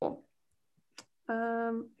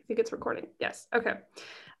I think it's recording. Yes. Okay.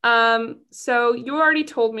 So you already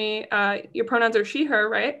told me your pronouns are she, her,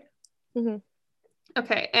 right? Hmm.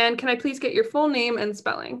 Okay. And can I please get your full name and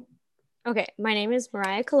spelling? Okay, my name is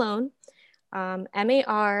Mariah Colon,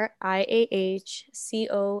 Mariahcolon.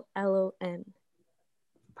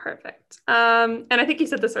 Perfect. And I think you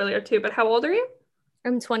said this earlier too, but how old are you?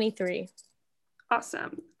 I'm 23.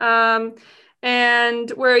 Awesome. And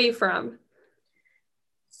where are you from?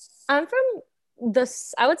 I'm from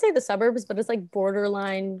I would say the suburbs, but it's like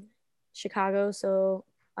borderline Chicago. So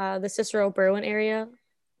the Cicero Berwyn area.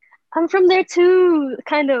 I'm from there too,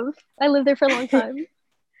 kind of. I lived there for a long time.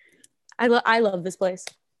 I love this place.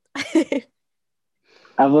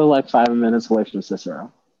 I live like 5 minutes away from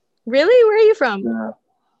Cicero. Really? Where are you from? Yeah.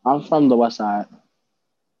 I'm from the west side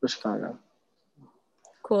of Chicago.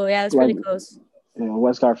 Cool. Yeah, that's Like, really close.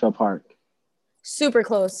 West Garfield Park. Super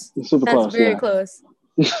close. It's super That's close, very yeah. close.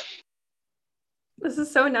 This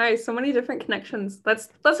is so nice. So many different connections. That's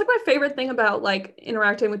like my favorite thing about like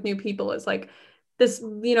interacting with new people is like this,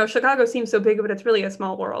 Chicago seems so big, but it's really a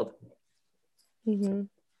small world. Hmm.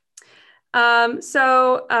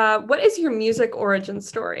 So what is your music origin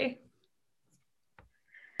story?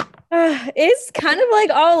 It's kind of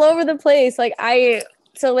like all over the place.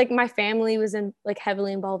 So my family was in like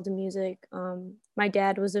heavily involved in music. My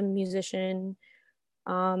dad was a musician.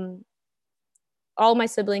 Um, all my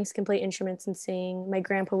siblings can play instruments and sing. My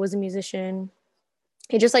grandpa was a musician.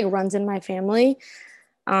 It just like runs in my family.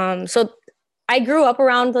 So I grew up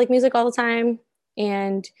around like music all the time,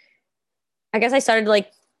 and I guess I started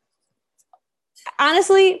like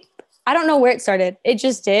honestly, I don't know where it started. It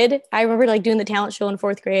just did. I remember like doing the talent show in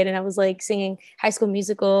fourth grade, and I was like singing High School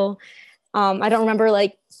Musical. I don't remember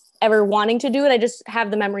like ever wanting to do it. I just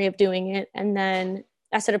have the memory of doing it, and then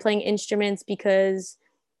I started playing instruments because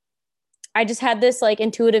I just had this like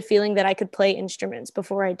intuitive feeling that I could play instruments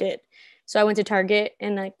before I did. So I went to Target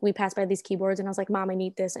and like we passed by these keyboards and I was like, Mom, I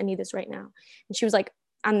need this. I need this right now. And she was like,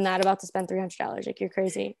 I'm not about to spend $300. Like, you're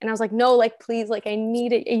crazy. And I was like, no, like, please, like, I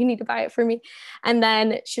need it. You need to buy it for me. And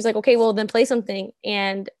then she was like, okay, well, then play something.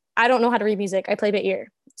 And I don't know how to read music. I play by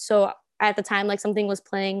ear. So at the time, like, something was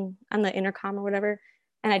playing on the intercom or whatever.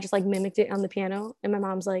 And I just like mimicked it on the piano. And my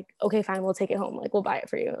mom's like, okay, fine, we'll take it home. Like, we'll buy it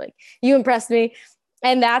for you. Like, you impressed me.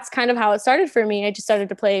 And that's kind of how it started for me. I just started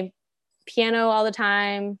to play piano all the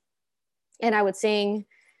time and I would sing.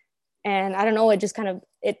 And I don't know, it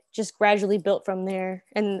just gradually built from there.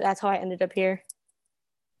 And that's how I ended up here.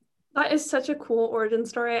 That is such a cool origin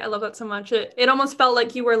story. I love that so much. It almost felt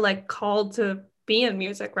like you were like called to be in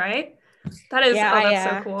music, right? That's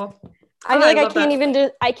so cool. I Oh, feel I like I love can't that.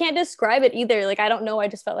 even I can't describe it either. Like, I don't know. I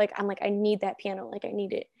just felt like I need that piano. Like, I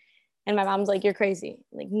need it. And my mom's like, you're crazy.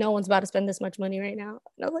 Like, no one's about to spend this much money right now.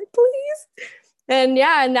 And I was like, please. And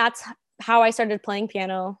yeah, and that's how I started playing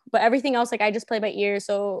piano. But everything else, like, I just play by ear.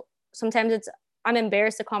 So sometimes I'm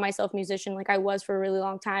embarrassed to call myself musician, like I was for a really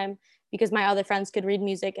long time, because my other friends could read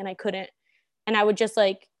music and I couldn't. And I would just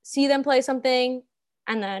like see them play something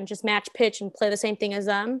and then just match pitch and play the same thing as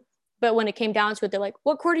them. But when it came down to it, they're like,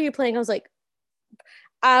 what chord are you playing? I was like,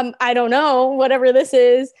 I don't know, whatever this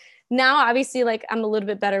is. Now, obviously, like, I'm a little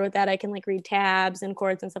bit better with that. I can like read tabs and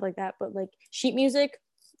chords and stuff like that. But like sheet music,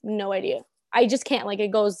 no idea. I just can't. Like, it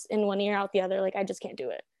goes in one ear out the other. Like, I just can't do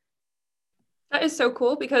it. That is so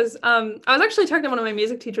cool because I was actually talking to one of my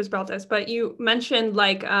music teachers about this, but you mentioned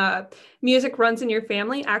like music runs in your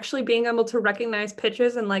family. Actually being able to recognize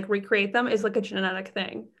pitches and like recreate them is like a genetic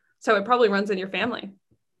thing. So it probably runs in your family.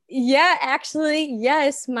 Yeah, actually,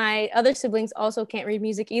 yes. My other siblings also can't read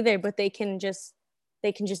music either, but they can just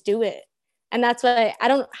do it. And that's why I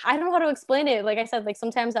don't know how to explain it. Like I said, like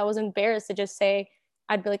sometimes I was embarrassed to just say,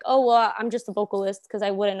 I'd be like, oh well, I'm just a vocalist, because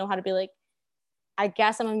I wouldn't know how to be like, I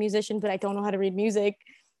guess I'm a musician, but I don't know how to read music.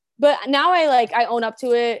 But now I own up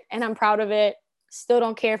to it and I'm proud of it. Still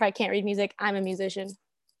don't care if I can't read music. I'm a musician.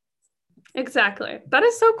 Exactly. That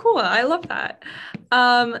is so cool. I love that.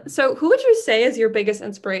 So who would you say is your biggest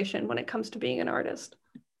inspiration when it comes to being an artist?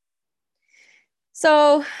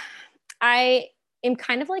 So I am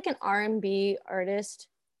kind of like an R&B artist,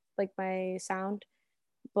 like my sound,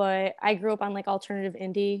 but I grew up on like alternative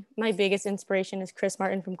indie. My biggest inspiration is Chris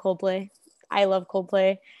Martin from Coldplay. I love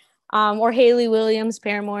Coldplay. Or Hayley Williams,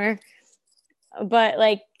 Paramore. But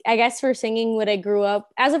like, I guess for singing, what I grew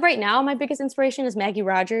up as of right now, my biggest inspiration is Maggie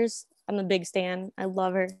Rogers. I'm a big stan. I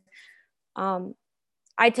love her. Um,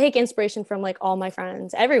 I take inspiration from like all my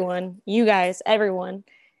friends, everyone, you guys, everyone.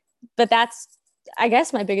 But I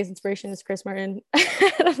guess my biggest inspiration is Chris Martin.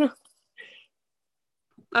 I don't know.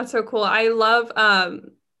 That's so cool. I love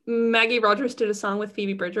Maggie Rogers did a song with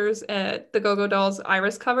Phoebe Bridgers at the Go-Go Dolls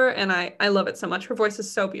Iris cover, and I love it so much. Her voice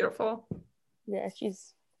is so beautiful. Yeah,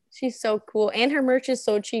 she's so cool. And her merch is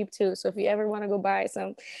so cheap too. So if you ever want to go buy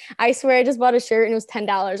some, I swear I just bought a shirt and it was $10.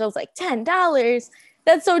 I was like, $10?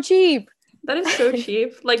 That's so cheap. That is so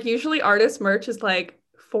cheap. Like usually artist merch is like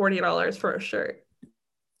 $40 for a shirt.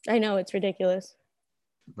 I know, it's ridiculous.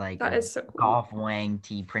 Like That a is so cool. Golf Wang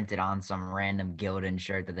tee printed on some random Gildan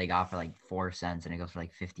shirt that they got for like 4 cents, and it goes for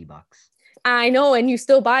like $50. I know, and you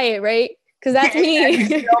still buy it, right? Because that's Yeah, me. you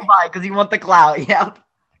still buy because you want the clout. Yep.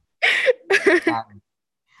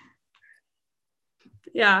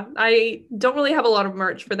 Yeah, I don't really have a lot of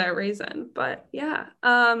merch for that reason, but yeah.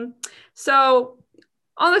 So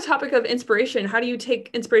on the topic of inspiration, how do you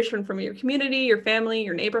take inspiration from your community, your family,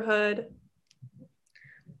 your neighborhood?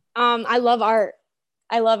 I love art.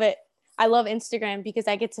 I love it. I love Instagram because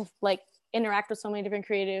I get to like interact with so many different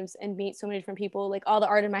creatives and meet so many different people. Like all the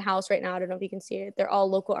art in my house right now, I don't know if you can see it. They're all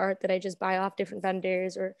local art that I just buy off different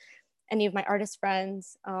vendors or any of my artist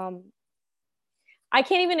friends. I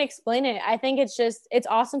can't even explain it. I think it's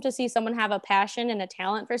awesome to see someone have a passion and a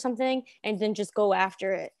talent for something and then just go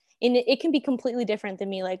after it. And it can be completely different than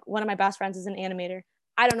me. Like one of my best friends is an animator.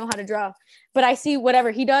 I don't know how to draw, but I see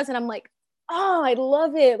whatever he does and I'm like, oh, I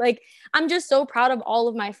love it. Like I'm just so proud of all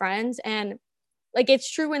of my friends. And like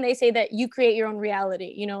it's true when they say that you create your own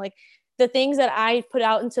reality, you know, like the things that I put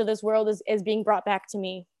out into this world is being brought back to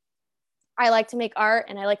me. I like to make art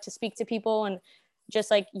and I like to speak to people and just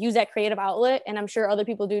like use that creative outlet, and I'm sure other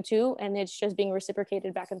people do too, and it's just being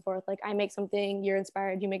reciprocated back and forth. Like I make something, you're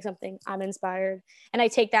inspired, you make something, I'm inspired, and I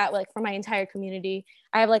take that like for my entire community.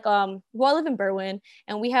 I have like I live in Berwyn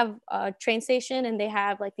and we have a train station and they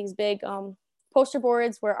have like these big poster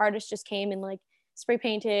boards where artists just came and like spray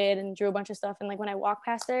painted and drew a bunch of stuff, and like when I walk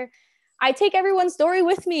past there I take everyone's story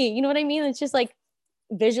with me, you know what I mean? It's just like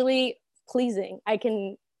visually pleasing.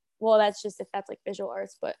 Well, that's just if that's like visual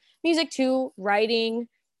arts, but music too, writing,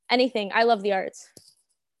 anything. I love the arts.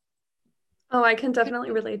 Oh, I can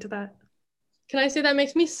definitely relate to that. Can I say that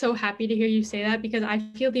makes me so happy to hear you say that, because I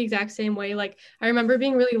feel the exact same way. Like I remember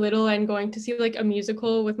being really little and going to see like a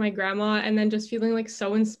musical with my grandma and then just feeling like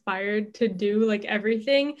so inspired to do like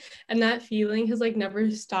everything. And that feeling has like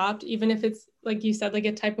never stopped, even if it's like you said, like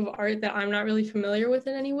a type of art that I'm not really familiar with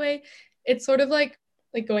in any way. It's sort of like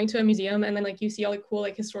going to a museum and then like you see all the cool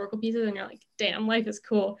like historical pieces and you're like, damn, life is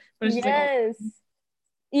cool. But it's just yes. like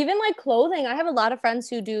Even like clothing. I have a lot of friends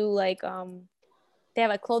who do like they have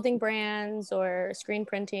like clothing brands or screen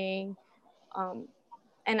printing.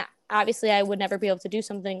 And obviously I would never be able to do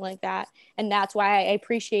something like that. And that's why I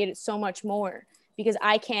appreciate it so much more, because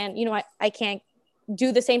I can't, you know, I can't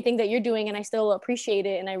do the same thing that you're doing and I still appreciate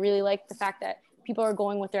it. And I really like the fact that people are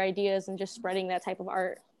going with their ideas and just spreading that type of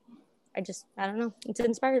art. I don't know. It's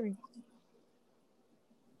inspiring.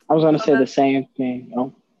 I was going to say the same thing.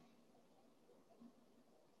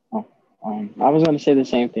 I was going to say the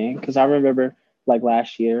same thing because I remember like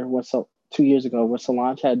last year, 2 years ago, what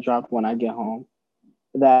Solange had dropped When I Get Home.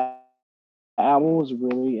 That album was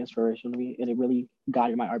really inspirational to me, and it really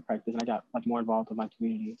guided my art practice, and I got like more involved with my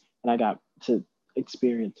community, and I got to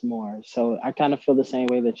experience more. So I kind of feel the same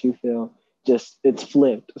way that you feel. Just it's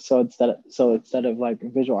flipped. So instead of like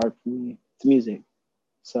visual art for me, it's music.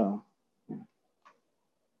 So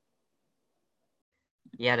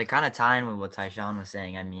Yeah, to kind of tie in with what Tyshawn was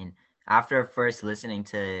saying, I mean, after first listening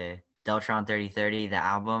to Deltron 3030, the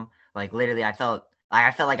album, like literally I felt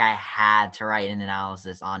like I had to write an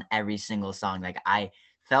analysis on every single song. Like I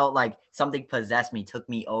felt like something possessed me, took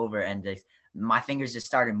me over, and just my fingers just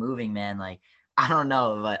started moving, man. Like I don't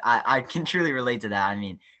know, but I can truly relate to that. I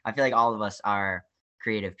mean, I feel like all of us are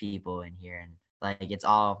creative people in here, and like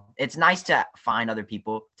it's nice to find other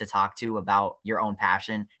people to talk to about your own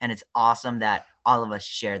passion, and it's awesome that all of us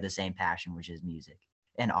share the same passion, which is music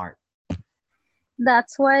and art.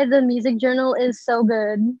 That's why the music journal is so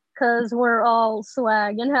good, because we're all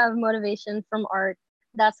swag and have motivation from art.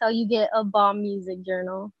 That's how you get a bomb music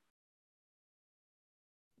journal.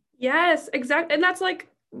 Yes, exactly. And that's like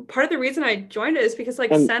part of the reason I joined it is because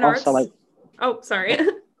like and Sen also Arts. like Oh, sorry.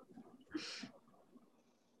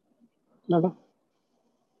 no,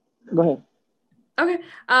 go ahead. Okay.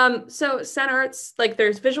 So Sen Arts, like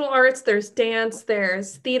there's visual arts, there's dance,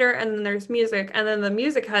 there's theater, and then there's music. And then the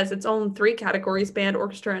music has its own 3 categories: band,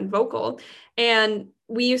 orchestra, and vocal. And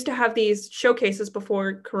we used to have these showcases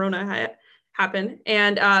before Corona happened,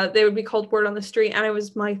 and they would be called Word on the Street. And it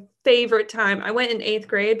was my favorite time. I went in 8th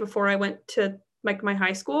grade before I went to like my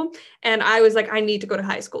high school, and I was like, I need to go to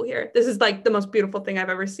high school here. This is like the most beautiful thing I've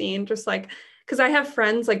ever seen. Just like because I have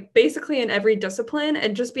friends like basically in every discipline,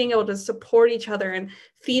 and just being able to support each other and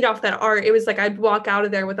feed off that art, it was like I'd walk out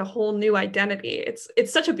of there with a whole new identity.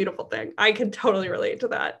 It's such a beautiful thing. I can totally relate to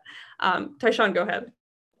that. Tyshawn, go ahead.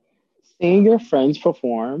 Seeing your friends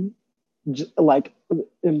perform, like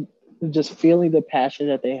just feeling the passion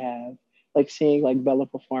that they have, like seeing like Bella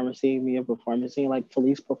perform or seeing Mia perform and seeing like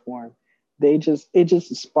Felice perform, it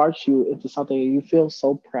just sparks you into something and you feel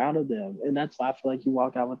so proud of them. And that's why I feel like you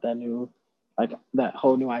walk out with that new, like that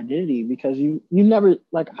whole new identity, because you never,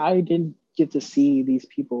 like, I didn't get to see these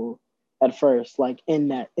people at first, like in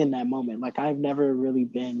that moment. Like I've never really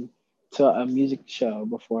been to a music show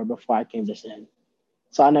before I came to Sin.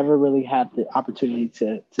 So I never really had the opportunity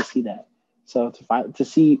to see that. So to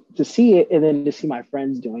see it and then to see my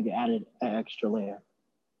friends doing it added an extra layer.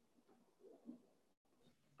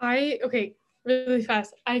 Okay, really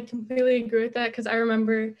fast. I completely agree with that, because I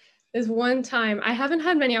remember this one time, I haven't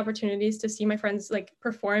had many opportunities to see my friends like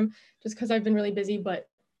perform just because I've been really busy, but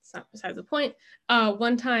it's not besides the point.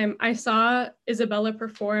 One time I saw Isabella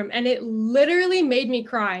perform and it literally made me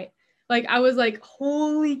cry. Like I was like,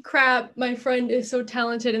 holy crap, my friend is so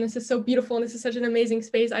talented and this is so beautiful and this is such an amazing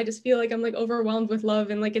space. I just feel like I'm like overwhelmed with love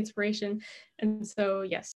and like inspiration. And so,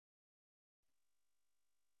 yes.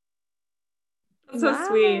 That's so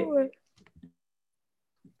sweet.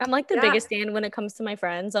 I'm like the biggest fan when it comes to my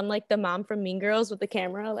friends. I'm like the mom from Mean Girls with the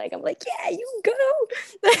camera. Like I'm like, yeah, you go.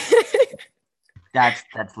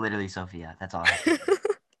 That's literally Sophia. That's all.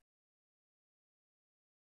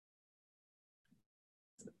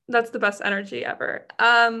 That's the best energy ever.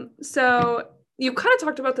 So you kind of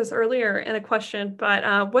talked about this earlier in a question,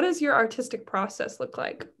 but what does your artistic process look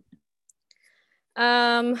like?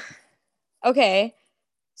 Okay.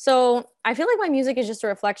 So I feel like my music is just a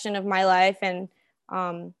reflection of my life and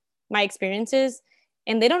my experiences,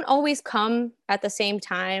 and they don't always come at the same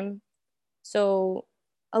time. So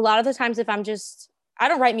a lot of the times I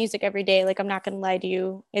don't write music every day. Like I'm not going to lie to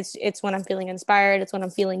you. It's when I'm feeling inspired. It's when I'm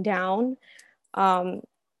feeling down.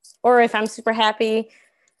 Or if I'm super happy.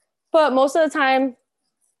 But most of the time,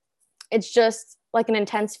 it's just like an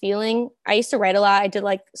intense feeling. I used to write a lot. I did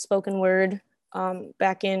like spoken word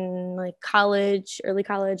back in like college, early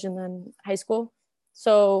college, and then high school.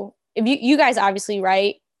 So if you guys obviously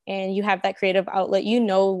write and you have that creative outlet, you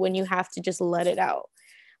know when you have to just let it out.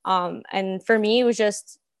 And for me, it was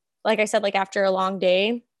just, like I said, like after a long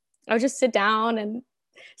day, I would just sit down and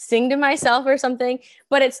sing to myself or something.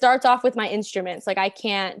 But it starts off with my instruments. Like I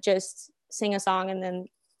can't just sing a song and then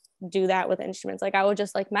do that with instruments. Like I would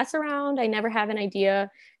just like mess around. I never have an idea.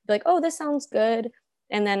 Be like, oh, this sounds good.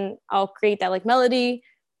 And then I'll create that like melody.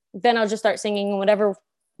 Then I'll just start singing, whatever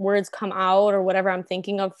words come out or whatever I'm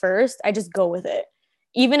thinking of first. I just go with it.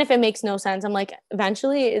 Even if it makes no sense, I'm like,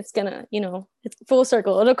 eventually it's gonna, it's full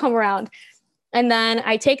circle. It'll come around. And then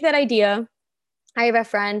I take that idea. I have a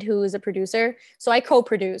friend who is a producer, so I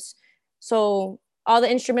co-produce. So all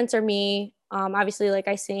the instruments are me. Obviously, like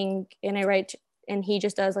I sing and I write, and he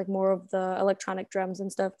just does like more of the electronic drums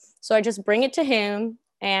and stuff. So I just bring it to him,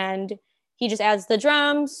 and he just adds the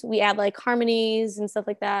drums. We add like harmonies and stuff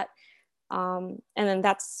like that, and then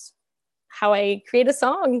that's how I create a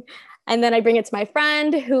song. And then I bring it to my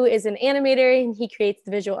friend who is an animator, and he creates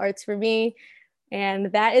the visual arts for me.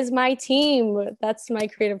 And that is my team. That's my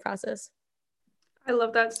creative process. I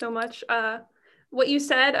love that so much. What you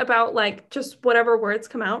said about like just whatever words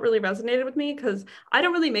come out really resonated with me, because I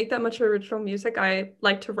don't really make that much original music. I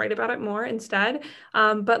like to write about it more instead.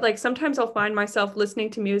 But like sometimes I'll find myself listening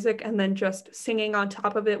to music and then just singing on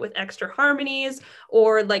top of it with extra harmonies,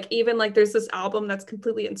 or like even like there's this album that's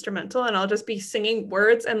completely instrumental and I'll just be singing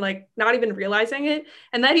words and like not even realizing it.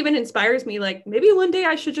 And that even inspires me, like maybe one day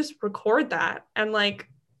I should just record that and like,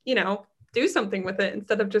 do something with it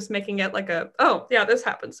instead of just making it like oh yeah, this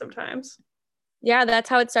happens sometimes. Yeah, that's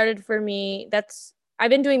how it started for me. I've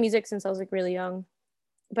been doing music since I was like really young,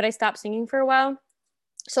 but I stopped singing for a while.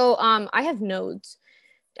 So I have nodes.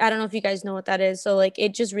 I don't know if you guys know what that is. So like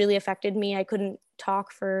it just really affected me. I couldn't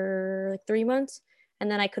talk for like 3 months, and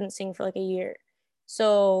then I couldn't sing for like a year.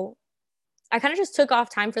 So I kind of just took off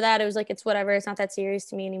time for that. It was like, it's whatever. It's not that serious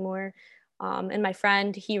to me anymore. And my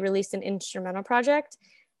friend, he released an instrumental project.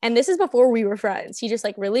 And this is before we were friends. He just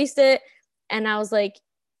like released it. And I was like,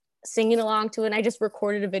 singing along to it, and I just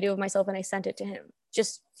recorded a video of myself and I sent it to him.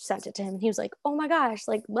 And he was like, oh my gosh,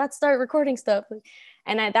 like let's start recording stuff.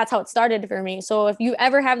 And that's how it started for me. So if you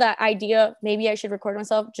ever have that idea, maybe I should record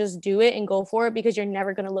myself, just do it and go for it, because you're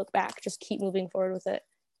never going to look back. Just keep moving forward with it.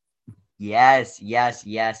 Yes.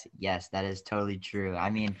 That is totally true.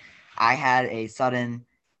 I mean, I had a sudden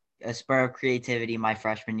a spur of creativity my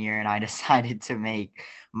freshman year, and I decided to make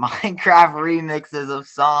Minecraft remixes of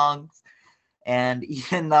songs. And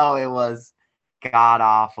even though it was god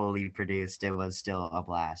awfully produced, it was still a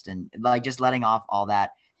blast. And like just letting off all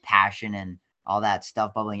that passion and all that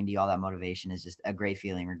stuff bubbling into you, all that motivation is just a great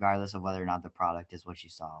feeling, regardless of whether or not the product is what you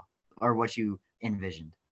saw or what you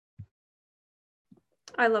envisioned.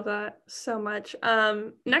 I love that so much.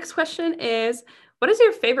 Next question is, what is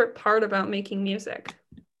your favorite part about making music?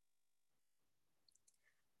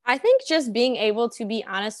 I think just being able to be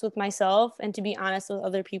honest with myself and to be honest with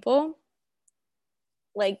other people.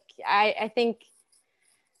 Like, I think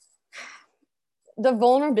the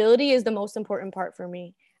vulnerability is the most important part for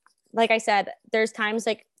me. Like I said, there's times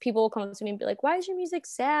like people will come up to me and be like, why is your music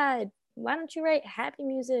sad? Why don't you write happy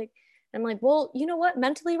music? And I'm like, well, you know what?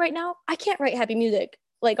 Mentally right now, I can't write happy music.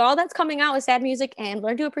 Like all that's coming out is sad music, and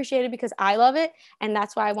learn to appreciate it because I love it. And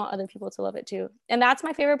that's why I want other people to love it too. And that's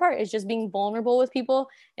my favorite part, is just being vulnerable with people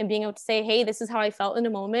and being able to say, hey, this is how I felt in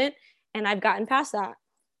a moment. And I've gotten past that.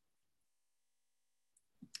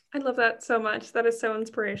 I love that so much. That is so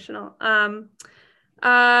inspirational.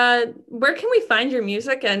 Where can we find your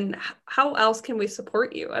music, and how else can we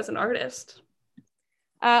support you as an artist?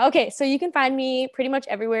 Okay, so you can find me pretty much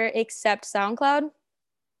everywhere except SoundCloud.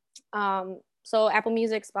 So Apple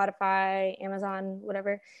Music, Spotify, Amazon,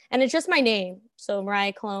 whatever. And it's just my name. So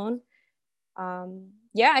Mariah Clone.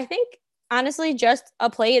 Yeah, I think honestly, just a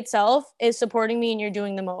play itself is supporting me, and you're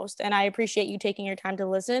doing the most. And I appreciate you taking your time to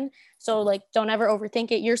listen. So like, don't ever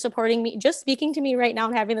overthink it. You're supporting me. Just speaking to me right now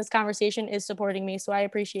and having this conversation is supporting me. So I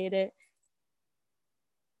appreciate it.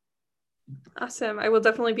 Awesome. I will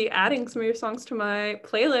definitely be adding some of your songs to my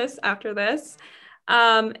playlist after this.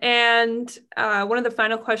 And one of the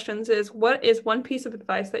final questions is, what is one piece of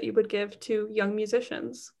advice that you would give to young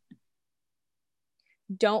musicians?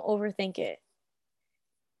 Don't overthink it.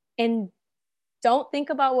 And don't think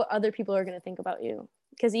about what other people are going to think about you.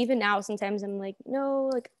 Because even now, sometimes I'm like, no,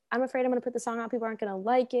 like, I'm afraid I'm going to put the song out. People aren't going to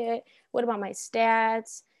like it. What about my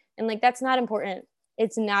stats? And like, that's not important.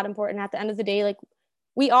 It's not important. At the end of the day, like,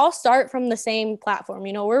 we all start from the same platform.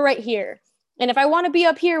 You know, we're right here. And if I want to be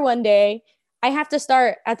up here one day, I have to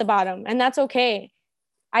start at the bottom, and that's okay.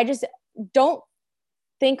 I just don't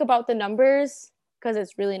think about the numbers, because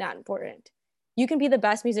it's really not important. You can be the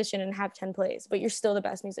best musician and have 10 plays, but you're still the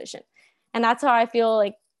best musician. And that's how I feel.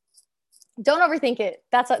 Like, don't overthink it.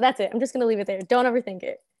 That's it. I'm just going to leave it there. Don't overthink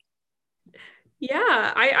it.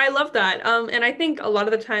 Yeah, I love that. And I think a lot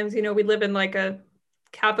of the times, you know, we live in like a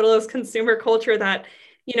capitalist consumer culture that,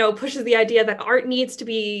 you know, pushes the idea that art needs to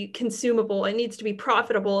be consumable, it needs to be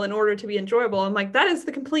profitable in order to be enjoyable. I'm like, that is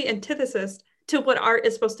the complete antithesis to what art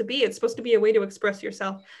is supposed to be. It's supposed to be a way to express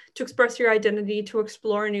yourself, to express your identity, to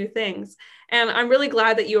explore new things. And I'm really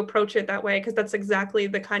glad that you approach it that way, because that's exactly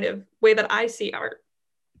the kind of way that I see art.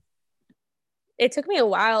 It took me a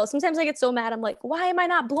while. Sometimes I get so mad. I'm like, why am I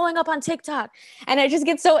not blowing up on TikTok? And I just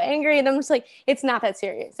get so angry, and I'm just like, it's not that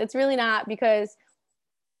serious. It's really not, because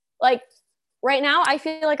like right now I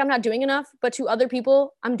feel like I'm not doing enough, but to other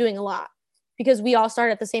people, I'm doing a lot, because we all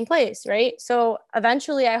start at the same place, right? So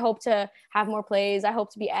eventually I hope to have more plays. I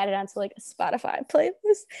hope to be added onto like a Spotify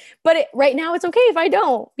playlist. But right now it's okay if I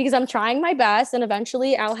don't, because I'm trying my best, and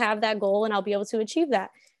eventually I'll have that goal and I'll be able to achieve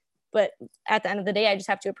that. But at the end of the day, I just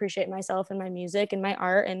have to appreciate myself and my music and my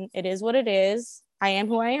art, and it is what it is. I am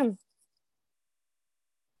who I am.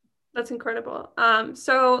 That's incredible.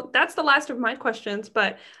 So that's the last of my questions,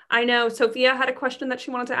 but I know Sophia had a question that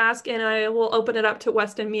she wanted to ask, and I will open it up to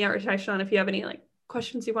Weston, Mia, or Tyshawn if you have any like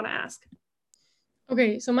questions you want to ask.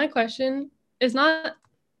 Okay, so my question is not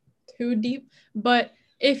too deep, but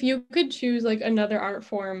if you could choose like another art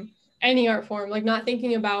form, any art form, like not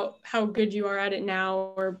thinking about how good you are at it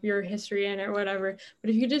now or your history in it or whatever, but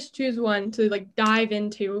if you just choose one to like dive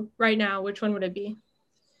into right now, which one would it be?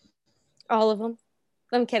 All of them.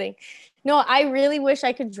 I'm kidding. No, I really wish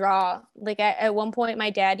I could draw. Like at one point, my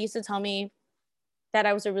dad used to tell me that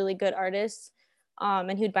I was a really good artist.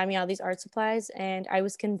 And he would buy me all these art supplies. And I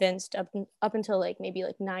was convinced up until like maybe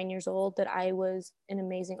like 9 years old that I was an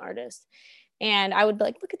amazing artist. And I would be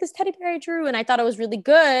like, look at this teddy bear I drew. And I thought it was really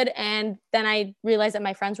good. And then I realized that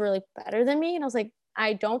my friends were like better than me. And I was like,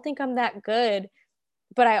 I don't think I'm that good.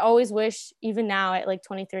 But I always wish, even now at like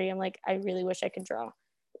 23, I'm like, I really wish I could draw.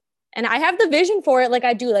 And I have the vision for it. Like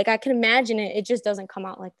I do, like I can imagine it. It just doesn't come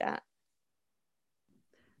out like that.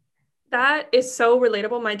 That is so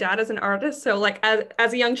relatable. My dad is an artist. So like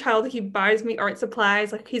as a young child, he buys me art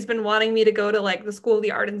supplies. Like he's been wanting me to go to like the School of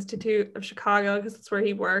the Art Institute of Chicago, because that's where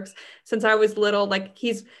he works since I was little. Like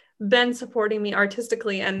he's been supporting me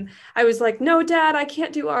artistically. And I was like, no, Dad, I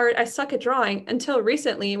can't do art. I suck at drawing. Until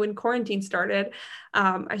recently, when quarantine started,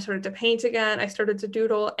 I started to paint again. I started to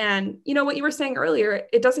doodle. And you know what you were saying earlier,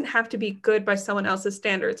 it doesn't have to be good by someone else's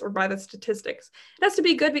standards or by the statistics. It has to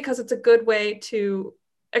be good because it's a good way to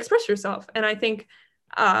express yourself. And I think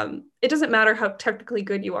it doesn't matter how technically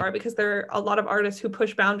good you are, because there are a lot of artists who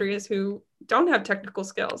push boundaries who don't have technical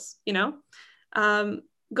skills, you know?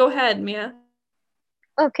 Go ahead, Mia.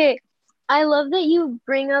 Okay, I love that you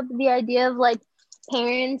bring up the idea of like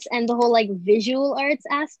parents and the whole like visual arts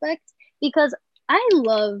aspect, because I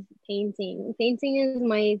love painting. Painting is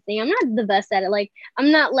my thing. I'm not the best at it. Like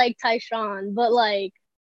I'm not like Tyshawn, but like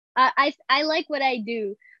I like what I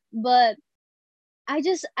do. But I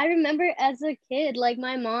remember as a kid, like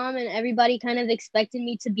my mom and everybody kind of expected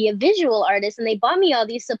me to be a visual artist, and they bought me all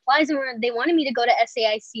these supplies, and they wanted me to go to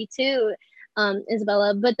SAIC too,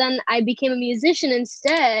 Isabella. But then I became a musician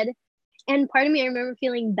instead, and part of me, I remember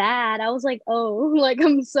feeling bad. I was like, oh, like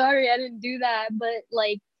I'm sorry, I didn't do that. But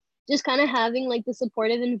like just kind of having like the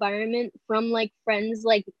supportive environment from like friends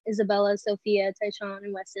like Isabella, Sophia, Tyshawn,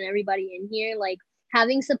 and Weston, everybody in here, like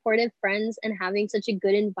having supportive friends and having such a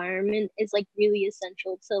good environment is like really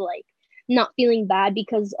essential to like not feeling bad,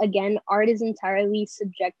 because again, art is entirely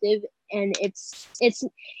subjective, and it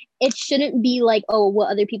shouldn't be like, oh, what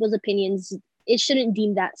other people's opinions, it shouldn't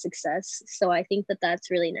deem that success. So I think that that's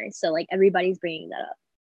really nice. So like everybody's bringing that up.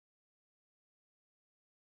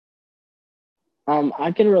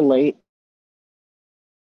 I can relate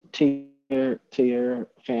to your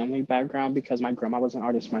family background because my grandma was an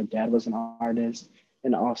artist, my dad was an artist,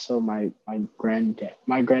 and also my great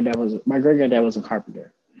granddad was a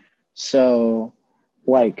carpenter. So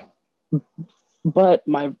like, but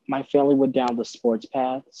my family went down the sports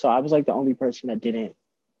path, so I was like the only person that didn't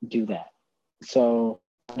do that. So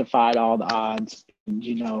I defied all the odds,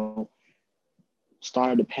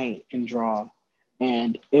 started to paint and draw.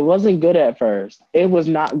 And it wasn't good at first. It was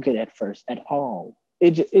not good at first at all.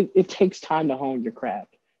 It takes time to hone your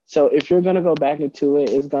craft. So if you're gonna go back into it,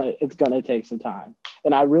 it's gonna take some time.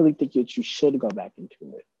 And I really think that you should go back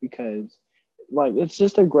into it because like it's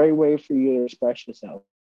just a great way for you to express yourself.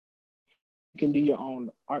 You can do your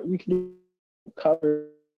own art, you can do covers,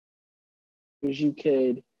 you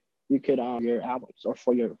could your albums or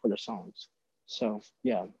for your songs. So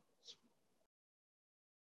yeah.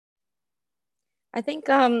 I think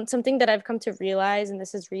something that I've come to realize, and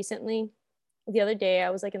this is recently, the other day I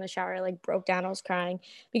was like in the shower, I like broke down, I was crying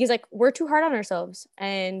because like we're too hard on ourselves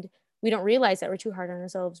and we don't realize that we're too hard on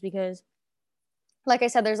ourselves because like I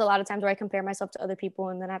said, there's a lot of times where I compare myself to other people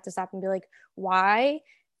and then I have to stop and be like, why?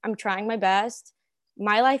 I'm trying my best.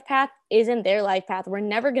 My life path isn't their life path. We're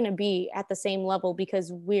never going to be at the same level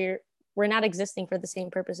because we're not existing for the same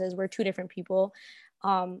purposes. We're two different people.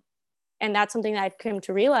 Um, and that's something that I've come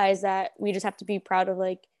to realize, that we just have to be proud of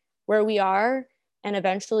like where we are, and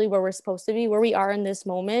eventually where we're supposed to be. Where we are in this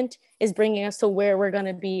moment is bringing us to where we're going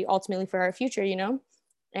to be ultimately for our future, you know?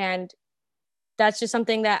 And that's just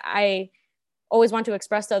something that I always want to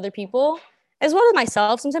express to other people as well as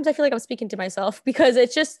myself. Sometimes I feel like I'm speaking to myself because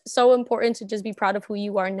it's just so important to just be proud of who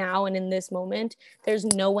you are now and in this moment. There's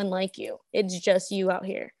no one like you. It's just you out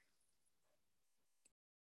here.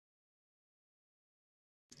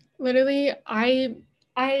 Literally, I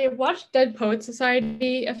watched Dead Poet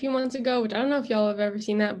Society a few months ago, which I don't know if y'all have ever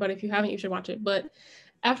seen that, but if you haven't, you should watch it. But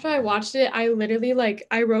after I watched it, I literally like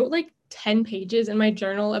I wrote like 10 pages in my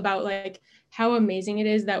journal about like how amazing it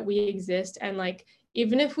is that we exist, and like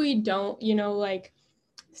even if we don't, like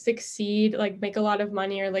succeed, like make a lot of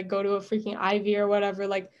money or like go to a freaking Ivy or whatever,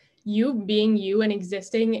 like you being you and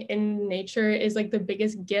existing in nature is like the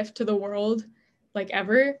biggest gift to the world like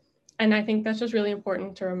ever. And I think that's just really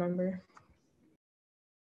important to remember.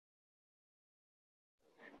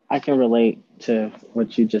 I can relate to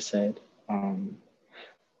what you just said.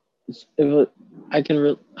 It was,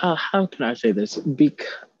 how can I say this? Because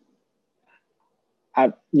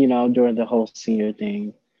during the whole senior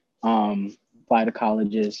thing, apply to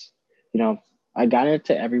colleges, I got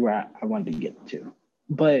into everywhere I wanted to get to,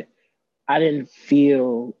 but I didn't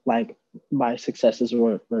feel like my successes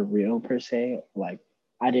were real per se. Like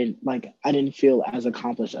I didn't feel as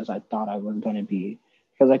accomplished as I thought I was going to be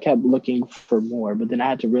because I kept looking for more. But then I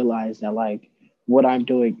had to realize that like what I'm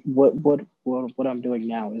doing, what I'm doing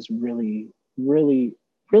now is really, really,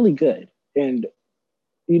 really good. And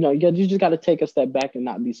you just got to take a step back and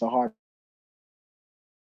not be so hard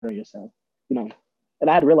on yourself. You know, and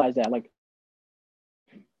I had to realize that like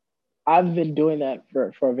I've been doing that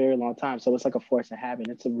for a very long time. So it's like a force of habit.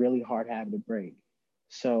 It's a really hard habit to break.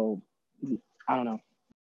 So I don't know.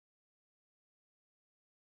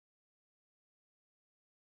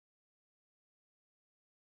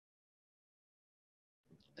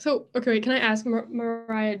 So, okay, wait, can I ask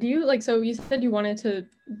Mariah, do you like, so you said you wanted to,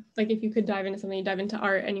 like, if you could dive into something, you dive into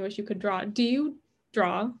art and you wish you could draw. Do you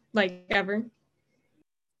draw, like, ever?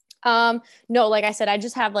 No, like I said, I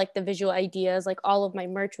just have like the visual ideas. Like all of my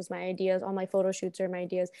merch was my ideas, all my photo shoots are my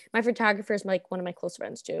ideas. My photographer is like one of my close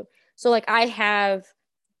friends too. So like I have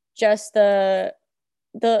just the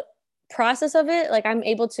process of it. Like I'm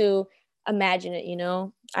able to imagine it, you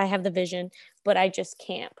know. I have the vision, but I just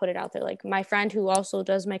can't put it out there. Like my friend who also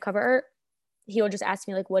does my cover art, he'll just ask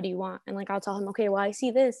me like, what do you want? And like I'll tell him, okay, well, I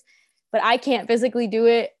see this, but I can't physically do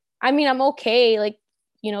it. I mean, I'm okay. Like,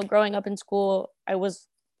 you know, growing up in school, I was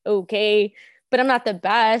okay, but I'm not the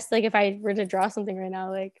best. Like if I were to draw something right now,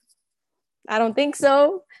 like I don't think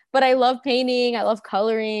so. But I love painting, I love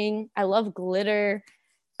coloring, I love glitter.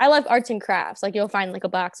 I love arts and crafts. Like you'll find like a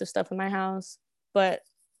box of stuff in my house, but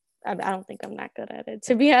I don't think I'm that good at it,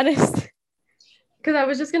 to be honest. Because I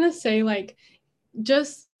was just gonna say, like,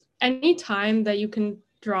 just any time that you can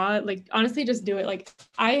draw, like, honestly, just do it. Like,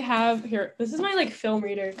 I have here, this is my like film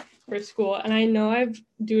reader for school, and I know I've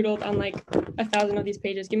doodled on like 1,000 of these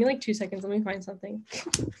pages. Give me like 2 seconds, let me find something.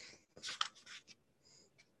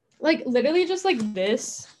 Like literally just like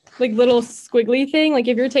this, like little squiggly thing. Like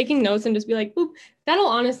if you're taking notes and just be like, boop, that'll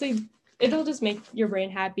honestly, it'll just make your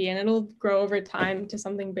brain happy and it'll grow over time to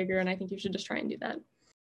something bigger. And I think you should just try and do that.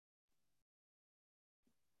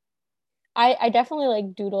 I definitely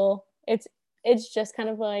like doodle. It's just kind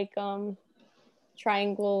of like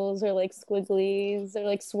triangles or like squigglies or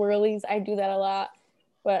like swirlies. I do that a lot,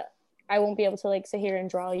 but I won't be able to like sit here and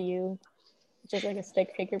draw you just like a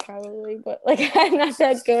stick figure probably, but like I'm not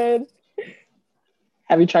that good.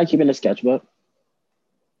 Have you tried keeping a sketchbook?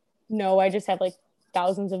 No, I just have like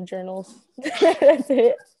thousands of journals. That's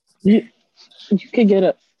it. You could get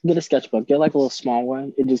a sketchbook. Get like a little small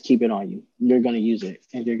one and just keep it on you. You're gonna use it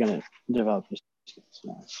and you're gonna develop your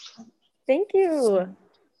skills. Thank you.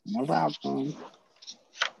 No problem.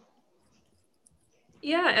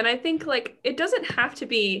 Yeah, and I think like it doesn't have to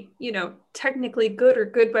be, you know, technically good or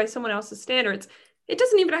good by someone else's standards. It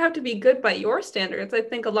doesn't even have to be good by your standards. I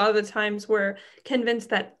think a lot of the times we're convinced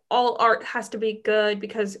that all art has to be good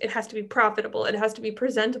because it has to be profitable, it has to be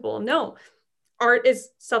presentable. No, art is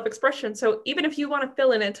self-expression. So even if you want to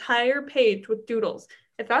fill an entire page with doodles,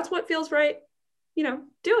 if that's what feels right, you know,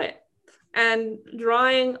 do it. And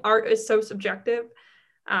drawing art is so subjective.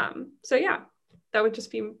 So yeah, that would just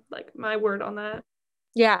be like my word on that.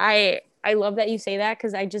 Yeah, I love that you say that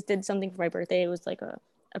because I just did something for my birthday. It was like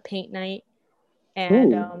a paint night.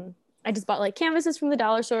 And I just bought like canvases from the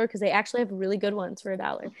dollar store because they actually have really good ones for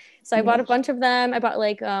 $1. So I bought a bunch of them. I bought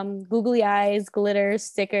like googly eyes, glitter,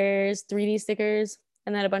 stickers, 3D stickers,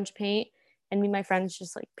 and then a bunch of paint. And me and my friends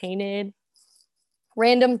just like painted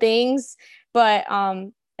random things. But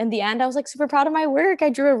in the end, I was like super proud of my work. I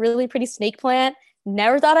drew a really pretty snake plant.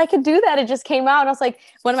 Never thought I could do that. It just came out. And I was like,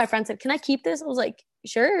 one of my friends said, "Can I keep this?" I was like,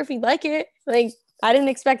 "Sure, if you'd like it." Like, I didn't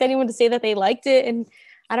expect anyone to say that they liked it. And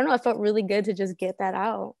I don't know, it felt really good to just get that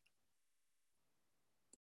out.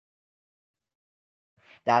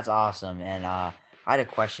 That's awesome. And I had a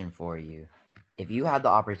question for you. If you had the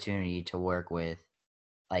opportunity to work with,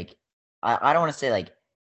 like, I don't want to say like,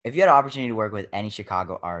 if you had an opportunity to work with any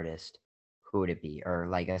Chicago artist, who would it be? Or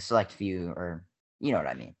like a select few, or you know what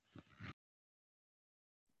I mean?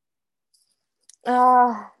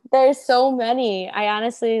 There's so many. I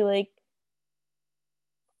honestly like,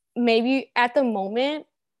 maybe at the moment,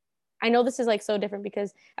 I know this is like so different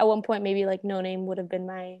because at one point maybe like No Name would have been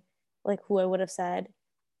my like who I would have said,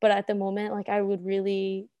 but at the moment like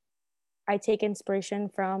I take inspiration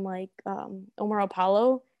from like Omar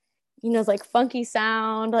Apollo. You know, it's like funky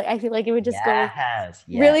sound. Like I feel like it would just go Yes,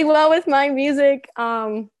 really yes. well with my music.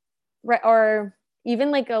 Or even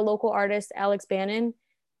like a local artist, Alex Bannon.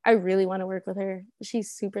 I really want to work with her. She's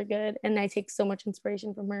super good, and I take so much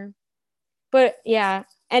inspiration from her. But yeah,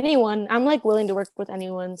 anyone. I'm like willing to work with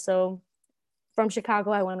anyone. So from Chicago,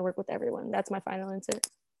 I want to work with everyone. That's my final answer.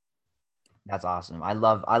 That's awesome. I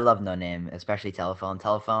love No Name, especially Telephone,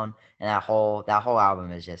 and that whole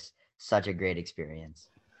album is just such a great experience.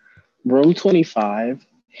 Room 25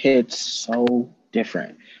 hits so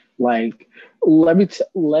different. Like, let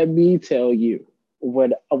me tell you,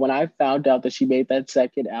 when I found out that she made that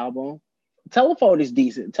second album, Telephone is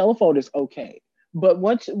decent. Telephone is okay. But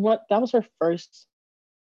what that was her first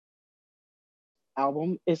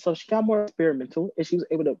album, and so she got more experimental and she was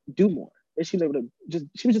able to do more. And she was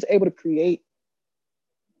just able to create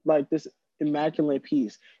like this immaculate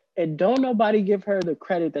piece. And don't nobody give her the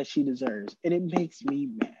credit that she deserves. And it makes me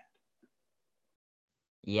mad.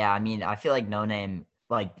 Yeah, I mean, I feel like No Name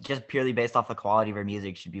like just purely based off the quality of her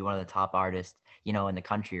music, should be one of the top artists, you know, in the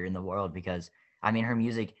country or in the world, because I mean her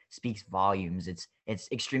music speaks volumes. It's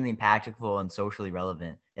extremely impactful and socially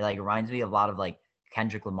relevant. It like reminds me of a lot of like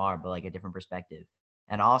Kendrick Lamar, but like a different perspective.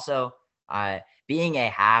 And also, being a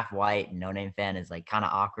half white no name fan is like kind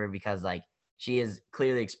of awkward because like she has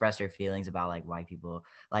clearly expressed her feelings about like white people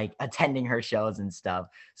like attending her shows and stuff.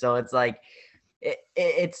 So it's like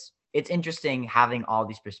it's interesting having all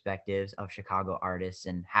these perspectives of Chicago artists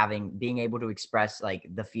and being able to express like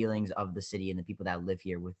the feelings of the city and the people that live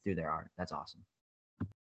here with through their art. That's awesome.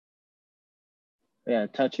 Yeah,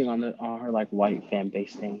 touching on her like white fan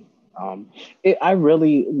base thing. I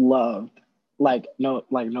really loved, no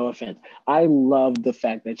offense, I love the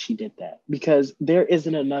fact that she did that, because there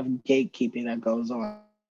isn't enough gatekeeping that goes on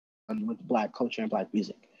with Black culture and Black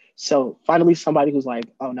music. So finally, somebody who's like,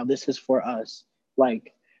 oh no, this is for us.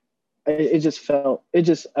 Like, I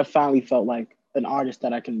finally felt like an artist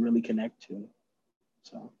that I can really connect to.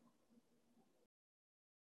 So.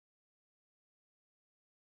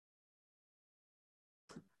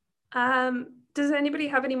 Does anybody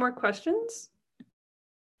have any more questions?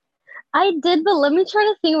 I did, but let me try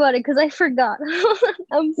to think about it because I forgot.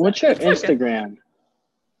 What's your It's okay. Instagram?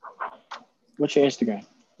 What's your Instagram?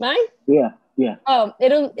 Mine? Yeah. Oh,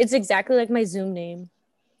 it's exactly like my Zoom name.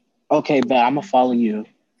 Okay, but I'm gonna follow you.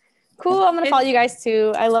 Cool. I'm gonna follow you guys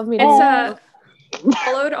too. I love meeting. It's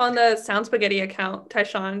followed on the Sound Spaghetti account,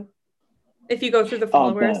 Tyshawn. If you go through the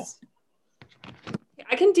followers,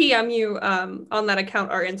 I can DM you on that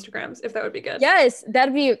account our Instagrams if that would be good. Yes,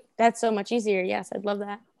 that's so much easier. Yes, I'd love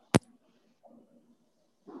that.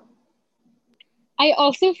 I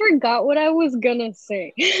also forgot what I was gonna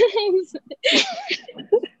say. It's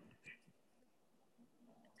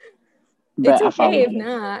okay if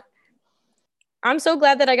not. I'm so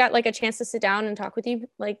glad that I got like a chance to sit down and talk with you,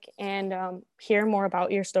 like, and hear more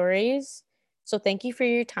about your stories. So thank you for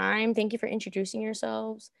your time. Thank you for introducing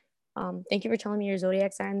yourselves. Thank you for telling me your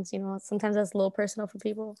zodiac signs. You know, sometimes that's a little personal for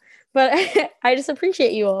people, but I just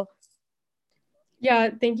appreciate you all. Yeah,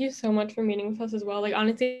 thank you so much for meeting with us as well. Like,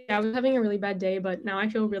 honestly, I was having a really bad day, but now I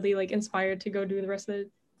feel really like inspired to go do the rest of the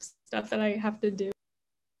stuff that I have to do.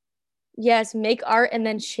 Yes, make art and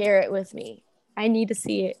then share it with me. I need to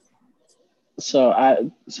see it. So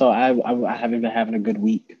I haven't been having a good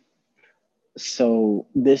week. So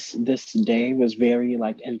this day was very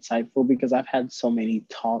like insightful because I've had so many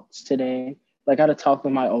talks today. Like I had a talk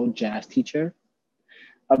with my old jazz teacher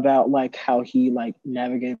about like how he like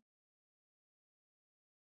navigated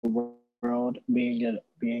the world being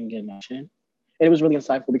in action. And it was really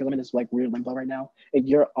insightful because I'm in this like weird limbo right now. And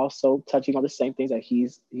you're also touching on the same things that he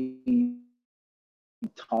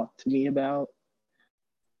talked to me about.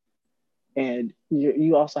 And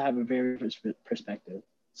you also have a very different perspective.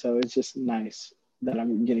 So it's just nice that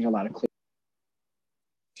I'm getting a lot of clarity.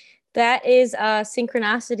 That is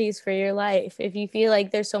synchronicities for your life. If you feel like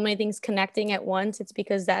there's so many things connecting at once, it's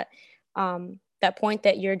because that point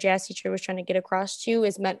that your jazz teacher was trying to get across to you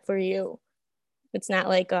is meant for you. It's not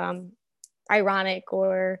like ironic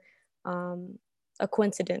or a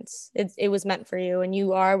coincidence. It was meant for you, and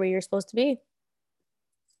you are where you're supposed to be.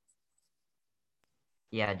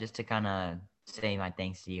 Yeah, just to kind of say my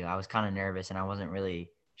thanks to you. I was kind of nervous and I wasn't really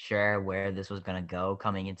sure where this was going to go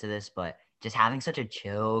coming into this, but just having such a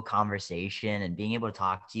chill conversation and being able to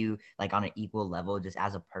talk to you like on an equal level, just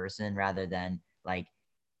as a person rather than like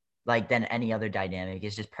than any other dynamic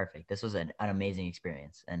is just perfect. This was an amazing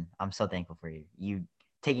experience. And I'm so thankful for you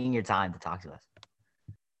taking your time to talk to us.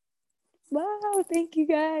 Wow, thank you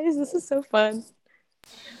guys. This is so fun.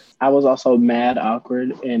 I was also mad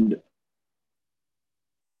awkward and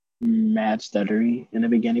mad stuttery in the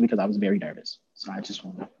beginning because I was very nervous. So I just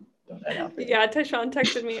want to throw that out there. Yeah, Tyshawn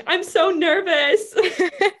texted me, I'm so nervous.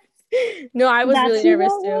 No, I was really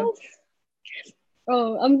nervous too.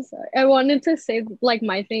 Oh, I'm sorry. I wanted to say like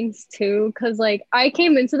my things too, because like I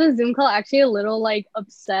came into the Zoom call actually a little like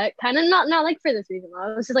upset, kind of not like for this reason.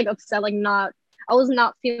 I was just like upset, like I was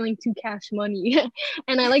not feeling too cash money,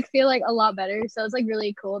 and I like feel like a lot better. So it's like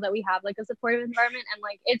really cool that we have like a supportive environment, and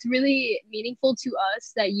like it's really meaningful to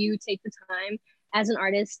us that you take the time as an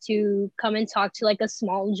artist to come and talk to like a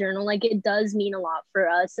small journal. Like it does mean a lot for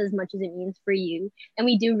us as much as it means for you, and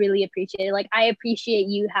we do really appreciate it. Like I appreciate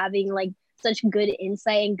you having like such good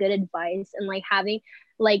insight and good advice, and like having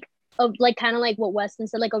like like kind of like what Weston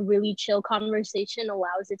said, like a really chill conversation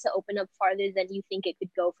allows it to open up farther than you think it could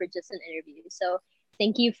go for just an interview. So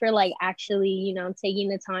thank you for like actually, you know, taking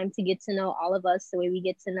the time to get to know all of us the way we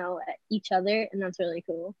get to know each other, and that's really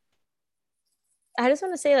cool. I just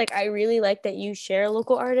want to say, like, I really like that you share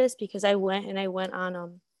local artists, because I went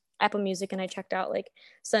on Apple Music and I checked out like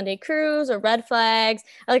Sunday Cruise or Red Flags.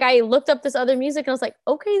 Like I looked up this other music and I was like,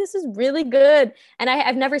 okay, this is really good. And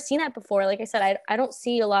I've never seen that before. Like I said, I don't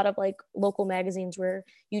see a lot of like local magazines where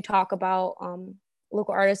you talk about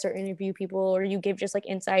local artists or interview people, or you give just like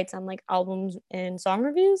insights on like albums and song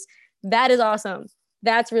reviews. That is awesome.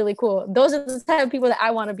 That's really cool. Those are the type of people that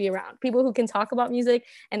I want to be around. People who can talk about music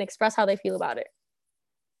and express how they feel about it.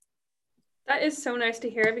 That is so nice to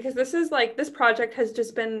hear, because this is like, this project has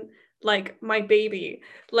just been like my baby,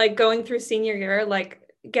 like going through senior year, like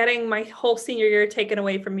getting my whole senior year taken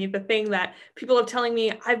away from me, the thing that people are telling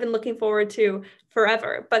me I've been looking forward to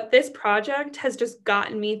forever. But this project has just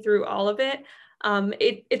gotten me through all of it.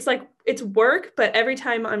 It's like, it's work, but every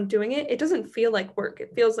time I'm doing it, it doesn't feel like work.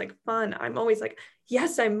 It feels like fun. I'm always like,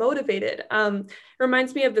 yes, I'm motivated. It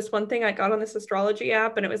reminds me of this one thing I got on this astrology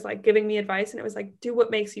app, and it was like giving me advice, and it was like, do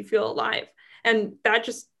what makes you feel alive. And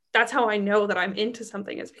that's how I know that I'm into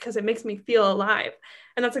something, is because it makes me feel alive.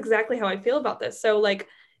 And that's exactly how I feel about this. So like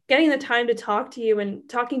getting the time to talk to you and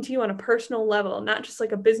talking to you on a personal level, not just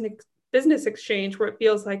like a business exchange where it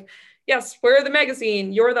feels like, yes, we're the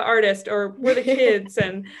magazine, you're the artist, or we're the kids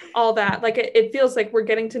and all that. Like it feels like we're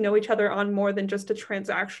getting to know each other on more than just a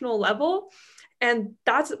transactional level. And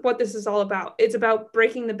that's what this is all about. It's about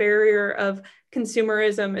breaking the barrier of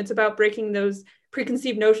consumerism. It's about breaking those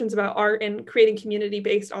preconceived notions about art and creating community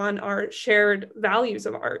based on our shared values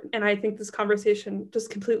of art. And I think this conversation just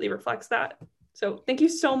completely reflects that. So thank you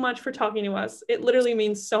so much for talking to us. It literally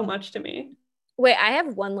means so much to me. Wait, I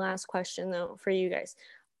have one last question though for you guys.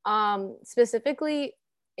 Specifically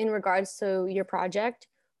in regards to your project,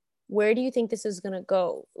 where do you think this is going to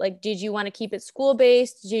go? Like, did you want to keep it school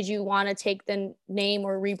based? Did you want to take the name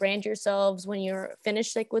or rebrand yourselves when you're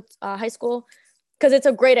finished like with high school? Because it's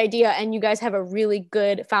a great idea and you guys have a really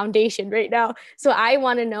good foundation right now. So I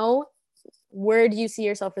want to know, where do you see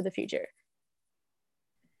yourself for the future?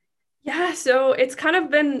 Yeah, so it's kind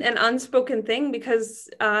of been an unspoken thing, because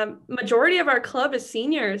majority of our club is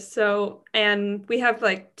seniors. So, and we have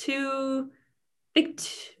like three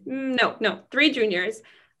juniors,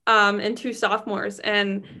 and two sophomores.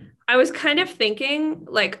 And I was kind of thinking,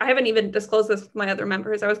 like, I haven't even disclosed this with my other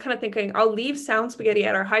members. I was kind of thinking I'll leave Sound Spaghetti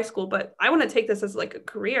at our high school, but I want to take this as like a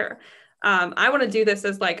career. I want to do this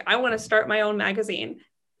as like, I want to start my own magazine,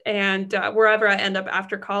 and wherever I end up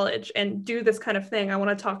after college, and do this kind of thing. I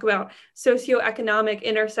want to talk about socioeconomic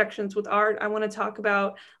intersections with art. I want to talk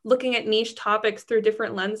about looking at niche topics through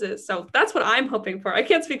different lenses. So that's what I'm hoping for. I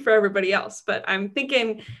can't speak for everybody else, but I'm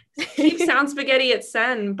thinking keep Sound Spaghetti at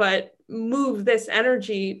Sen, but move this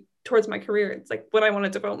energy towards my career. It's like what I want to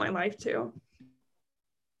devote my life to.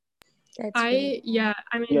 Yeah,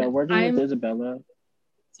 I mean, Yeah, working with Isabella.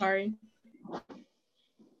 Sorry.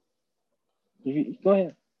 Go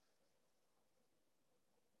ahead.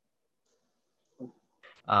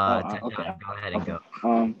 Okay. Go ahead and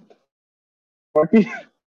go. Working.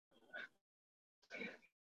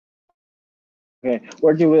 Okay,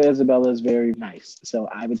 working with Isabella is very nice. So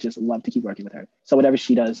I would just love to keep working with her. So whatever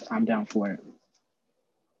she does, I'm down for it.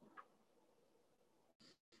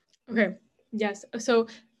 Okay. Yes. So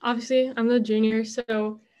obviously I'm the junior,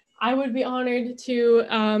 so I would be honored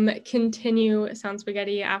to continue Sound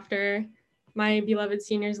Spaghetti after my beloved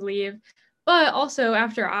seniors leave. But also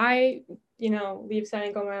after I, leave San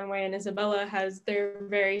Antonio and Isabella has their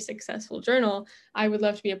very successful journal, I would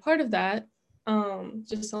love to be a part of that.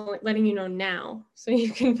 Just letting you know now, so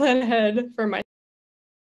you can plan ahead for my.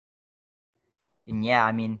 And yeah,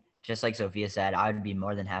 I mean, just like Sophia said, I would be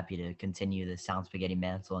more than happy to continue the Sound Spaghetti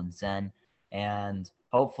mantle and Zen. And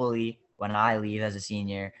hopefully, when I leave as a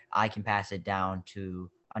senior, I can pass it down to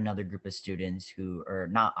another group of students who, or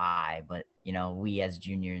not I, but we as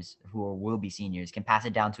juniors who will be seniors can pass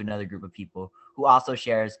it down to another group of people who also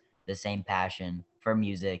shares the same passion for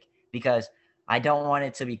music. Because I don't want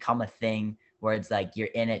it to become a thing where it's like you're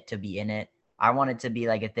in it to be in it. I want it to be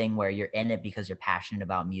like a thing where you're in it because you're passionate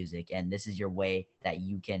about music, and this is your way that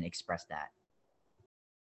you can express that.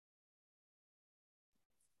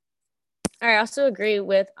 I also agree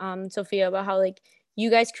with Sophia about how like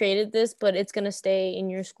you guys created this, but it's gonna stay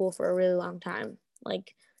in your school for a really long time.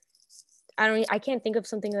 Like I can't think of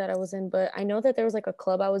something that I was in, but I know that there was like a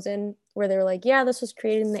club I was in where they were like, yeah, this was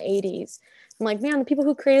created in the 80s. I'm like, man, the people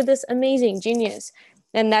who created this, amazing, genius.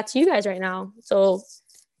 And that's you guys right now. So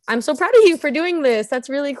I'm so proud of you for doing this. That's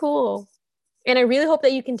really cool. And I really hope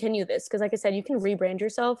that you continue this, because like I said, you can rebrand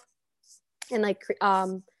yourself and like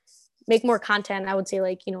make more content. I would say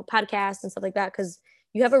like, podcasts and stuff like that, because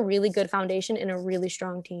you have a really good foundation and a really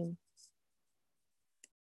strong team.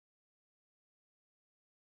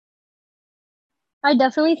 I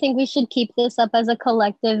definitely think we should keep this up as a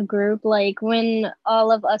collective group. Like when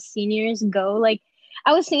all of us seniors go, like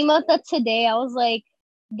I was thinking about that today. I was like,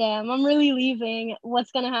 damn, I'm really leaving.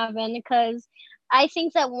 What's gonna happen? Because I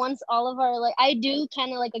think that once all of our like I do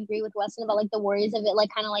kind of like agree with Weston about like the worries of it like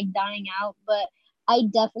kind of like dying out, but I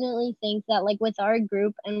definitely think that like with our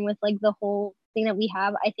group and with like the whole thing that we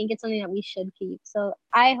have, I think it's something that we should keep. So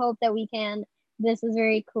I hope that we can. This is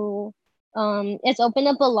very cool. It's opened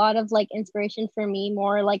up a lot of like inspiration for me,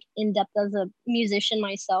 more like in depth as a musician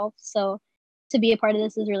myself. So to be a part of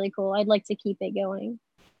this is really cool. I'd like to keep it going.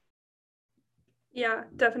 Yeah,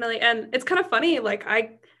 definitely. And it's kind of funny, like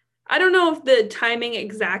I don't know if the timing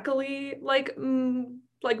exactly like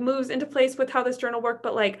moves into place with how this journal worked,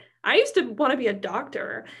 but like I used to want to be a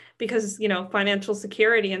doctor because, financial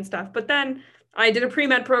security and stuff. But then I did a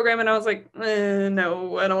pre-med program and I was like,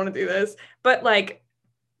 no, I don't want to do this. But like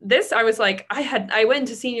this, I was like, I went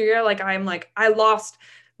into senior year, like I lost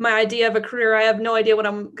my idea of a career. I have no idea what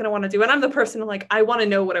I'm gonna want to do. And I'm the person like I want to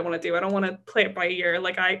know what I want to do. I don't want to play it by ear.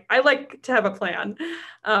 Like I like to have a plan.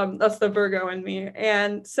 That's the Virgo in me.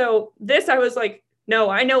 And so this, I was like, no,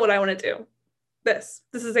 I know what I want to do. This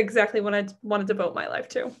is exactly what I want to devote my life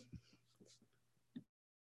to.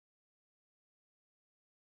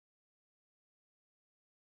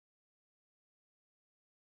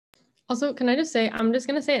 Also, can I just say, I'm just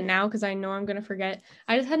gonna say it now because I know I'm gonna forget.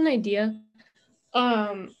 I just had an idea.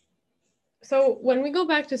 So when we go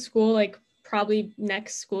back to school, like probably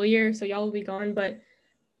next school year, so y'all will be gone, but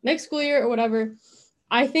next school year or whatever,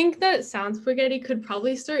 I think that Sound Spaghetti could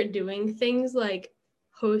probably start doing things like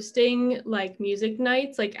hosting like music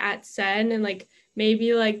nights like at Sen, and like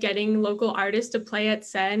maybe like getting local artists to play at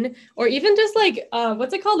Sen, or even just like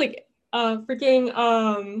what's it called, like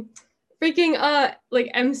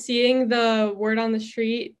like emceeing the word on the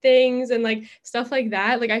street things and like stuff like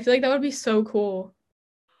that. Like I feel like that would be so cool.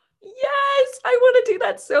 Yes, I want to do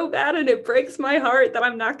that so bad, and it breaks my heart that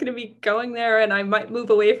I'm not going to be going there and I might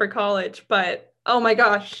move away for college. But oh my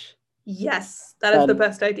gosh, yes, that is the That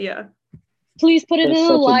best idea. Please put it in is the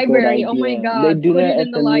such a good library. Oh my idea. They god, do put that it at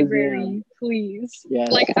in the the library, museum. please.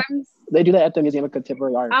 Yes. Like They do that at the Museum of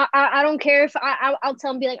Contemporary Art. I don't care if I'll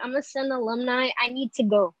tell them, be like, I'm gonna send alumni. I need to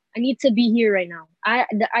go. I need to be here right now. I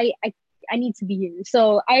need to be here.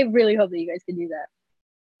 So I really hope that you guys can do that.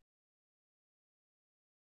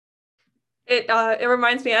 It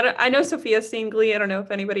reminds me. I know Sophia's seen Glee. I don't know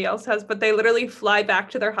if anybody else has, but they literally fly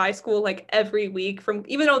back to their high school like every week from,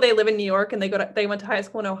 even though they live in New York and they went to high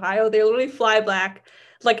school in Ohio. They literally fly back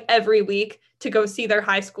like every week to go see their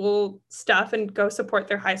high school stuff and go support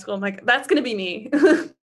their high school. I'm like, that's gonna be me.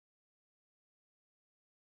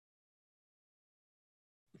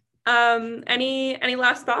 Any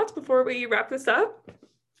last thoughts before we wrap this up?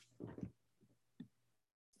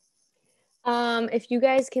 If you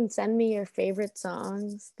guys can send me your favorite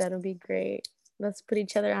songs, that'll be great. Let's put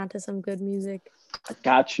each other onto some good music. I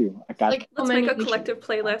got you. Like, Let's make a collective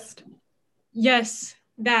playlist. Yes,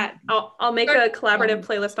 that. I'll make a collaborative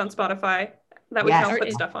playlist on Spotify that we can all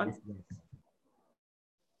put stuff on.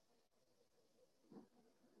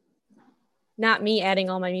 Not me adding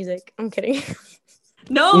all my music. I'm kidding.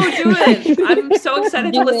 No, do it. I'm so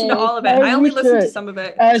excited to listen to all of it. I only listened to some of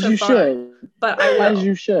it as so you far, should. but I will. As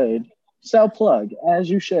you should. Self plug, as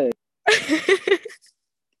you should.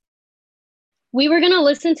 We were gonna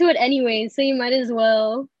listen to it anyway, so you might as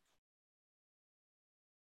well.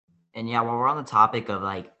 And yeah, while we're on the topic of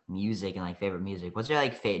like music and like favorite music, what's your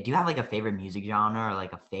like do you have like a favorite music genre or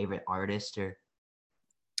like a favorite artist or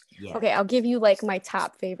yeah? Okay, I'll give you like my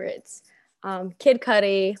top favorites. Kid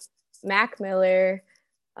Cudi, Mac Miller,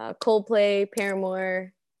 Coldplay,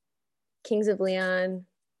 Paramore, Kings of Leon.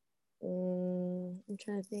 I'm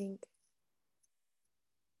trying to think.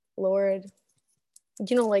 Lord,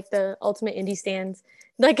 like the ultimate indie stands.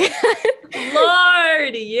 Like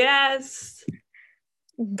Lord, yes.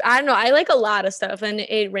 I don't know. I like a lot of stuff and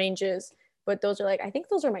it ranges, but those are I think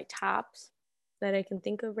those are my tops that I can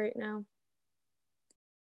think of right now.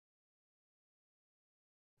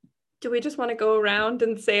 Do we just want to go around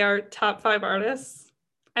and say our top 5 artists?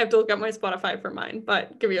 I have to look up my Spotify for mine,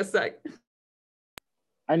 but give me a sec.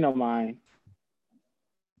 I know mine.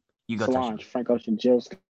 You go. Solange, Frank Ocean, Jill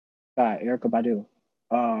Scott, Erykah Badu.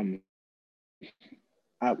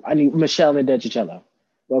 I need Michelle and D'Angelo.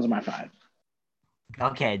 Those are my 5.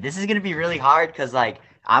 Okay, this is gonna be really hard because like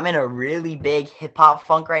I'm in a really big hip hop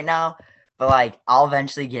funk right now, but like I'll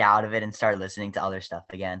eventually get out of it and start listening to other stuff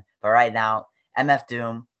again. But right now, MF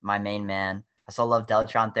Doom, my main man. I still love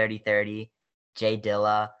Deltron 3030, Jay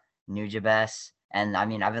Dilla, Nujabes, and I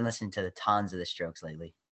mean I've been listening to tons of the Strokes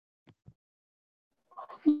lately.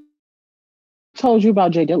 told you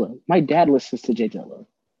about Jay Dilla? My dad listens to Jay Dilla.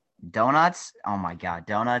 Donuts. Oh my God,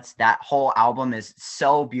 Donuts. That whole album is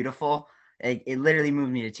so beautiful. It literally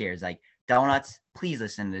moved me to tears. Like Donuts, please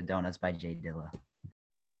listen to Donuts by Jay Dilla.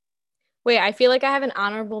 Wait, I feel like I have an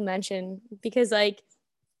honorable mention because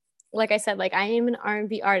like I said, like I am an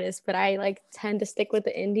R&B artist, but I like tend to stick with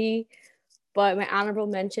the indie. But my honorable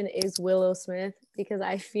mention is Willow Smith because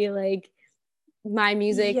I feel like my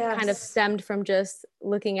music kind of Yes. stemmed from just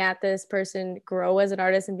looking at this person grow as an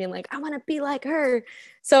artist and being like, I want to be like her.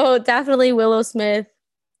 So definitely Willow Smith,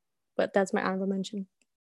 but that's my honorable mention.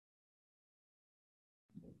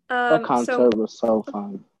 That So concert was so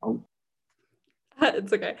fun.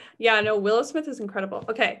 it's okay. Yeah, no, Willow Smith is incredible.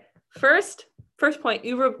 Okay, first point,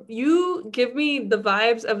 you give me the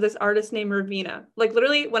vibes of this artist named Ravina. Like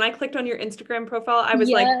literally, when I clicked on your Instagram profile, I was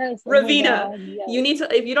like, Yes, oh my Ravina. God, yes. You need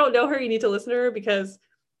to, if you don't know her, you need to listen to her because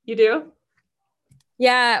you do.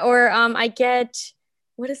 Yeah, or I get,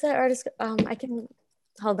 what is that artist? I can,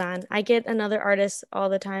 hold on. I get another artist all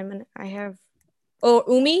the time and I have,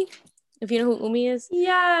 Umi, if you know who Umi is.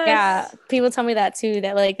 Yes. Yeah, people tell me that too,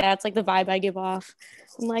 that like that's like the vibe I give off.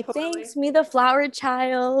 I'm like, Totally. thanks, me the flower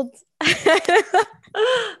child.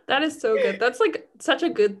 That is so good. That's like such a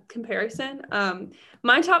good comparison.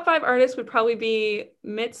 My top 5 artists would probably be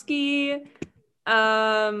Mitski,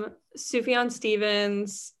 Sufjan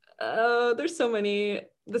Stevens. There's so many.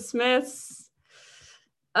 The Smiths.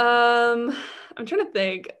 I'm trying to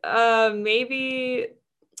think. Maybe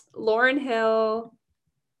Lauryn Hill,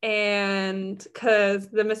 and because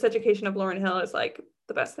the miseducation of Lauryn Hill is like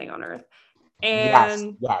the best thing on earth.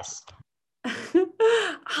 And Yes.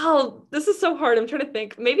 oh, this is so hard. I'm trying to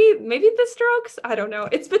think. Maybe The Strokes. I don't know.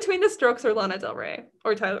 It's between The Strokes or Lana Del Rey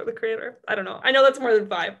or Tyler the Creator. I don't know. I know that's more than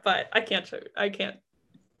 5, but I can't.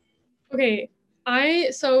 Okay,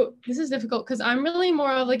 so this is difficult because I'm really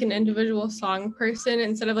more of like an individual song person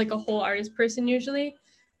instead of like a whole artist person usually.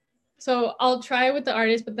 So I'll try with the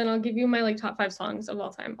artist, but then I'll give you my like top 5 songs of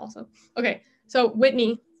all time also. Okay, so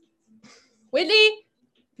Whitney,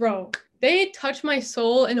 bro, they touch my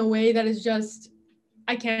soul in a way that is just,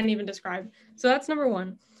 I can't even describe. So that's number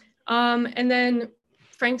 1. And then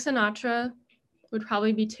Frank Sinatra would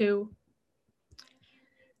probably be 2.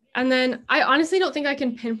 And then I honestly don't think I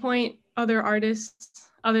can pinpoint other artists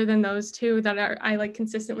other than those 2 that I like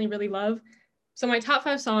consistently really love. So my top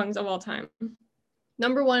 5 songs of all time.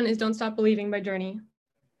 Number 1 is Don't Stop Believing by Journey.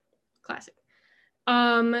 Classic.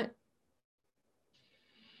 Jolene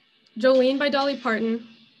by Dolly Parton.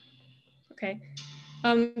 Okay.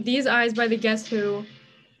 These Eyes by the Guess Who.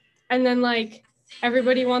 And then like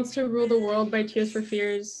Everybody Wants to Rule the World by Tears for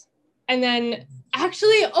Fears. And then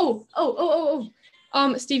actually,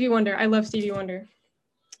 Stevie Wonder. I love Stevie Wonder.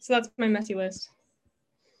 So that's my messy list.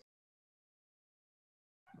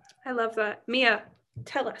 I love that. Mia,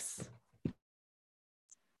 tell us.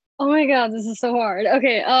 Oh my God, this is so hard.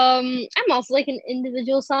 Okay, I'm also like an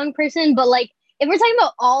individual song person, but like if we're talking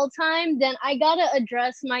about all time, then I gotta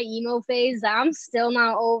address my emo phase that I'm still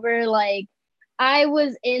not over. Like I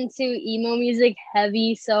was into emo music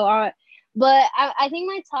heavy, but I think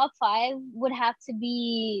my top 5 would have to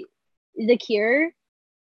be The Cure,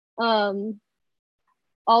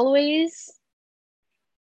 Always,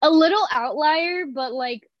 a little outlier, but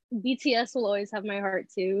like BTS will always have my heart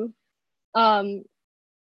too.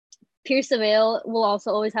 Pierce the Veil will also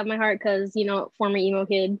always have my heart because, you know, former emo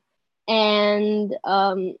kid. And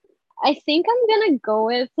I think I'm gonna go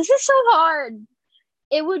with, this is so hard.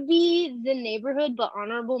 It would be The Neighborhood, but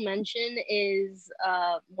honorable mention is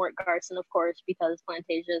Mort Garson, of course, because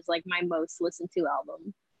Plantasia is like my most listened to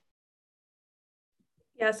album.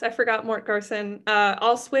 Yes, I forgot Mort Garson.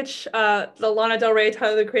 I'll switch the Lana Del Rey,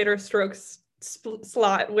 Tyler the Creator, Strokes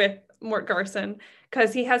slot with Mort Garson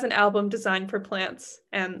because he has an album designed for plants,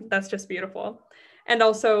 and that's just beautiful. And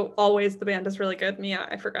also, Always, the band is really good. Mia,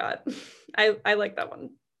 I forgot. I like that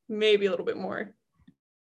one maybe a little bit more.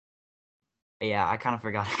 Yeah, I kind of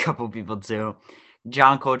forgot a couple people too.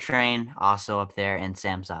 John Coltrane also up there, and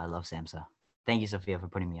Samsa. I love Samsa. Thank you, Sophia, for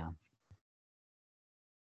putting me on.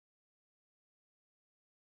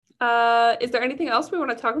 Is there anything else we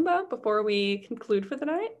want to talk about before we conclude for the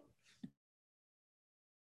night?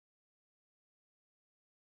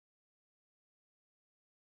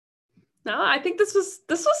 No, I think this was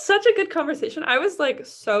such a good conversation. I was like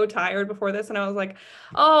so tired before this, and I was like,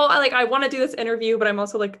 oh, I want to do this interview, but I'm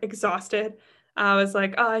also like exhausted. I was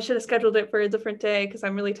like, oh, I should have scheduled it for a different day because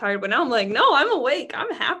I'm really tired. But now I'm like, no, I'm awake.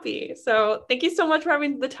 I'm happy. So thank you so much for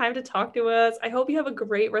having the time to talk to us. I hope you have a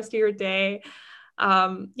great rest of your day.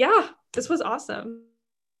 Yeah, this was awesome.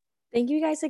 Thank you guys again.